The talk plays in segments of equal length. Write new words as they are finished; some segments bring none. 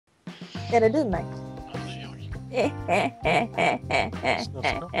Är det du, Mac?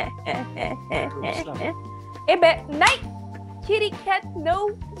 Ebbe, nej! Kitty cat,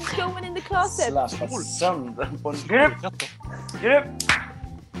 no! Going in the closet! Slasha sönder på en grupp! Grupp!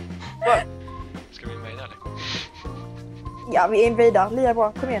 Ska vi invada eller? Ja, vi invadar. Lia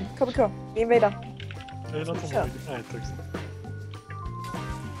bra. Kom igen. KBK. Vi invadar. Jag gillar inte Kör. nej, också.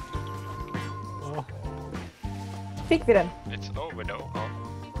 Ja. Fick vi den? It's over though. Ja.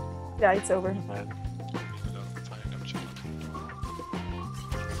 Ja, it's over. Nej.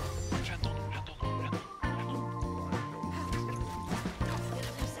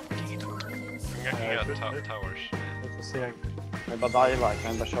 Inga towers. Jag får se. Men bara diva,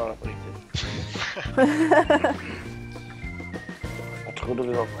 kan jag bara köra på riktigt. Jag trodde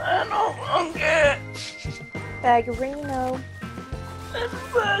vi var Baggerino.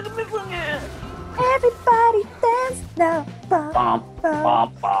 Everybody dance now. Bam, bam, bam,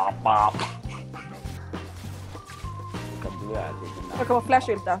 bam, bam. Jag kommer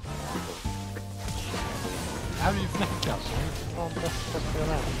flashulta. Det här är ju Fnekke alltså. Hon är fan bästa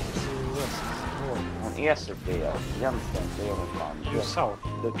spelaren i West. Hon är så bra. Egentligen så är hon fan USA.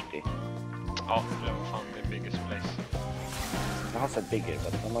 duktig. Ja, det var fan min biggest place. Jag har sett Bigger,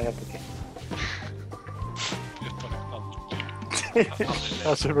 men hon var helt okej.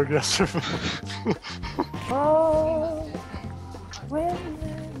 Jag är superaggressiv. Oh, when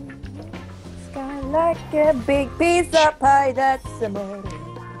sky like a big piece of pie, that's a more.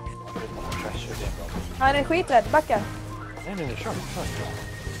 Han är skiträdd, backa. Nej, kör.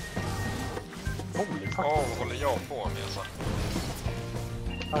 Holy fuck. Vad håller jag på med alltså?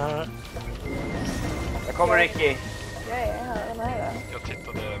 Jag kommer, Ricky. Jag är här. Jag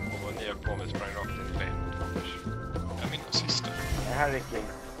tittade på vad ni höll på med, sprang rakt in i lane. Jag är min assist. Det här är Ricky.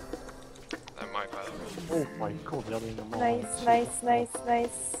 Det är my bad. Oh my god, jag hade ingen mat. Nice.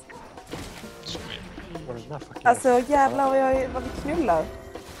 Sweet. Vad är det där fucking? Alltså jävlar vad vi knullar.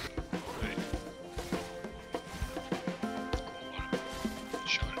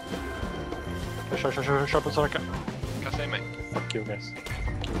 Kör. Kör på Soraka. Kasta i mig. Fuck you guys.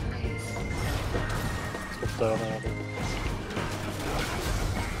 Ska döda mig.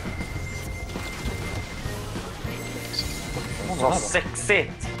 Så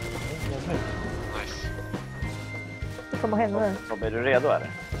sexigt! Nice. Det kommer hända nu. Så är du redo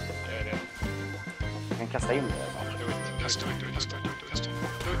eller? Jag är det. Jag kan kasta in det. Do it. Just do it.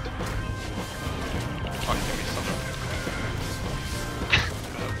 Fuck, jag missade.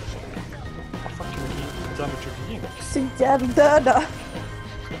 Vad fuck är det damage you can give? Så jävla döda.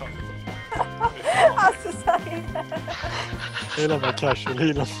 Alltså såhär. Jag gillar med casual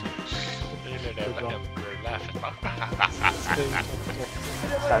healen. Jag gillar det jävla läffet.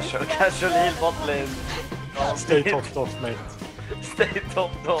 Casual heal bot lane. Stay topped off mate. Stay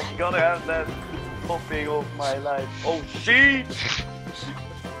topped off. Gonna have that popping off my life. Oh shit!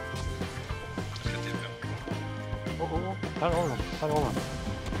 Här har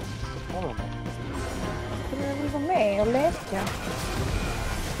de. Jag vill vara med och leka.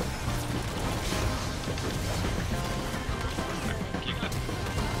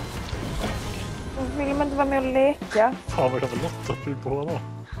 Vill man inte vara med och leka? Fan vad det var lätt att bli båda. 2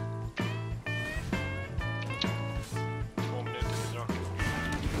 minuter till draken.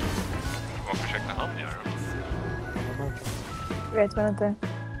 Vad försökte han göra? Vet man inte.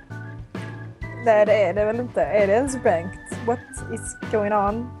 Nej, det är det väl inte. Är det ens ranked? What is going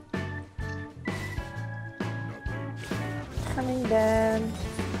on? Coming down.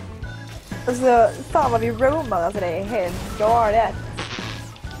 Alltså, fan vad vi roamar. Alltså, det är helt galet.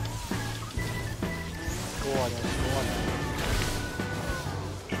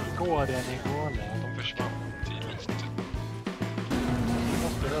 Går det. De försvann tidigt.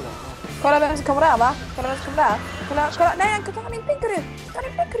 Kolla vem som kommer där, va? Kolla. Nej, han kan ta min pinkarut.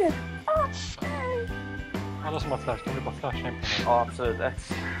 Ah, nej. Alla som har flash, de vill bara flasha in på mig. Ja, absolut.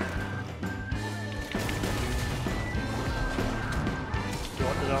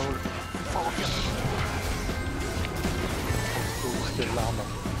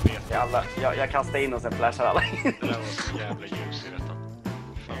 Jag kastar in och sen flashar alla in. Det där var så jävla ljus i detta.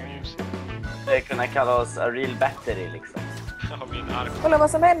 Fan vad ljus. Det kunde kalla oss a real battery liksom. Ja, min arm. Kolla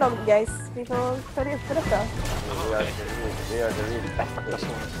vad som händer, guys. Vi får följa upp för detta. Vi gör det real battery.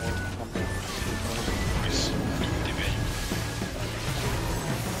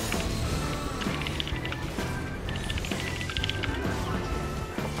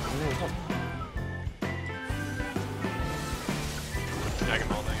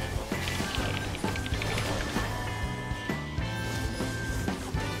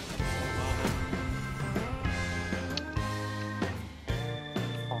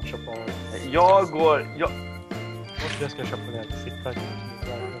 köpa... Jag går... Jag ska köpa ner sittverk.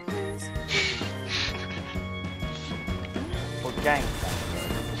 På gangplank.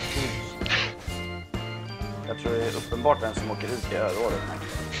 Jag tror det är uppenbart vem som åker ut i örådet.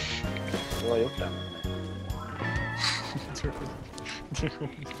 Du har gjort det.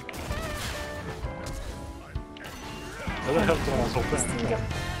 Det är helt vad man såg.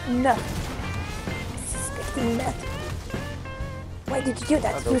 No. Suspecting that. Why did you do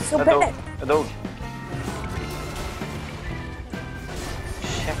that? You're so bad. Jag dog.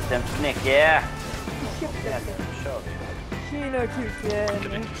 Käften Fnekke! Kör vi. Tjena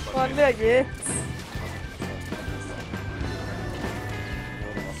kuken. Vad är läget?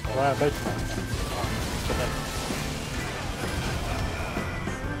 Vad är det?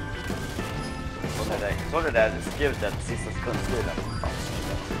 Så det där skjutet sista sekundstilen.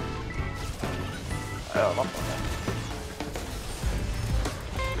 Jag övar på det.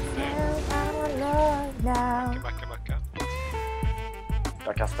 Backa.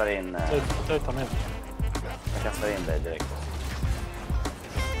 Jag kastar in... Jag kastar in dig direkt.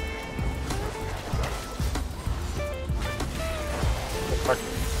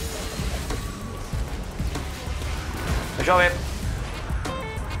 Nu kör vi!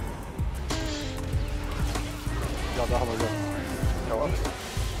 Ja, det har man gjort. Ja.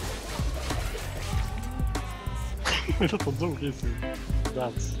 Jag vet att hon dog i sin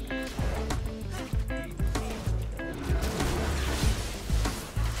dans.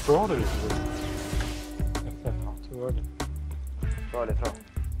 Bra det visst. Hur var det? Bra det bra.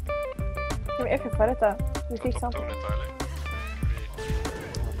 Ska vi FF-a detta? Vi fixar Topptornet då, eller?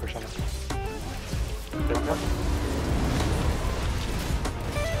 Jag får känna. Backa.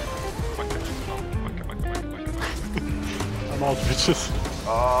 I'm out bitches.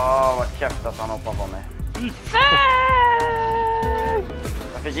 Vad käft att han hoppar på mig.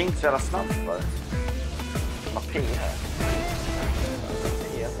 Varför gick inte så jävla snabbt för? Vad P här?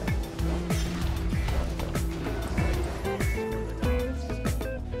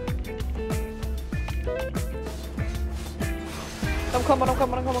 De kommer. Holy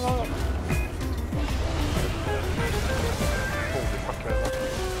fuck, vad är det?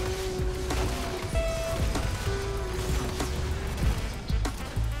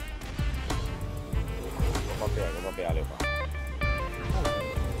 Vad B allihopa.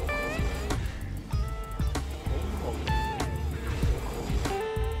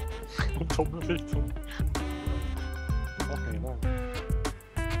 Tobbe fick dem. Vad ska jag göra?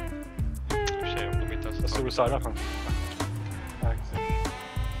 I och för sig, om de inte ens Jag såg det såhär fan.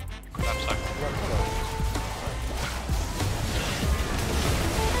 kollapsar.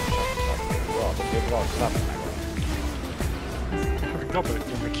 Bra, det blir bra snabbt den här gången. Jag glömde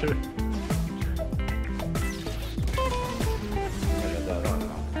det med kul.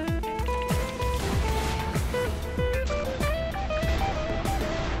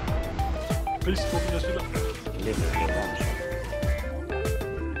 Please, stop me, Silla.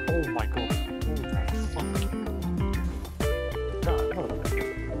 Oh my god. Oh my fuck. Jävlar vad det är.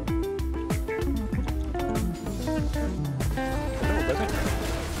 Hallå, det är det.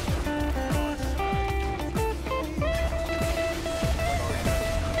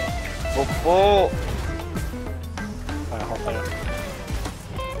 Popo! Ja, jag hatar det.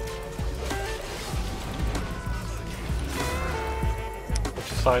 Och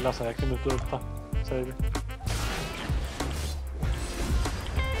Silas, jag kunde inte ulta, säger vi.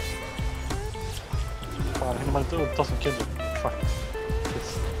 Fan, hinner man inte ulta som kille? Fuck.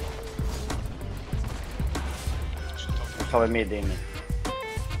 Yes. Nu tar vi mid in.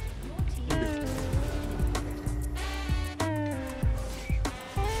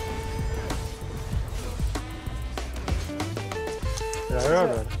 Jag gör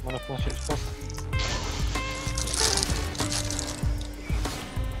det. Man öppnar chipspost.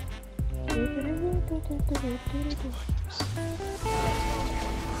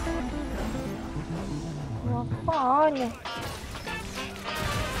 Vad fan?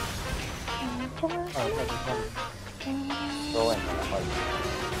 Bra in i alla fall.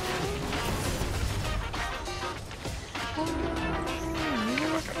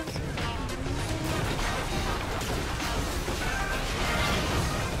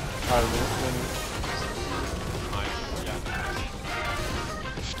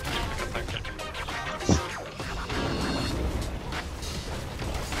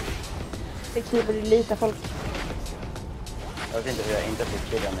 Det är kul att lita folk. Jag vet inte hur jag inte fick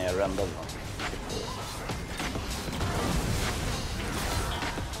killen när jag randade honom.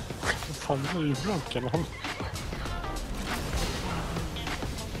 Fan, det är ju blanken han.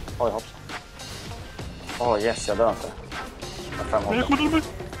 Oj, hoppsan. Yes, jag dör inte. Jag Nej, jag kommer till mig.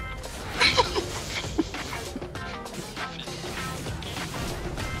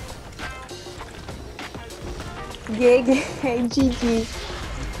 GG, GG.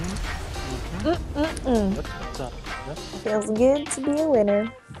 Feels good to be a winner.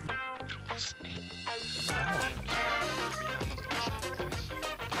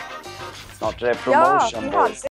 Snart är det promotion. Ja, vi hade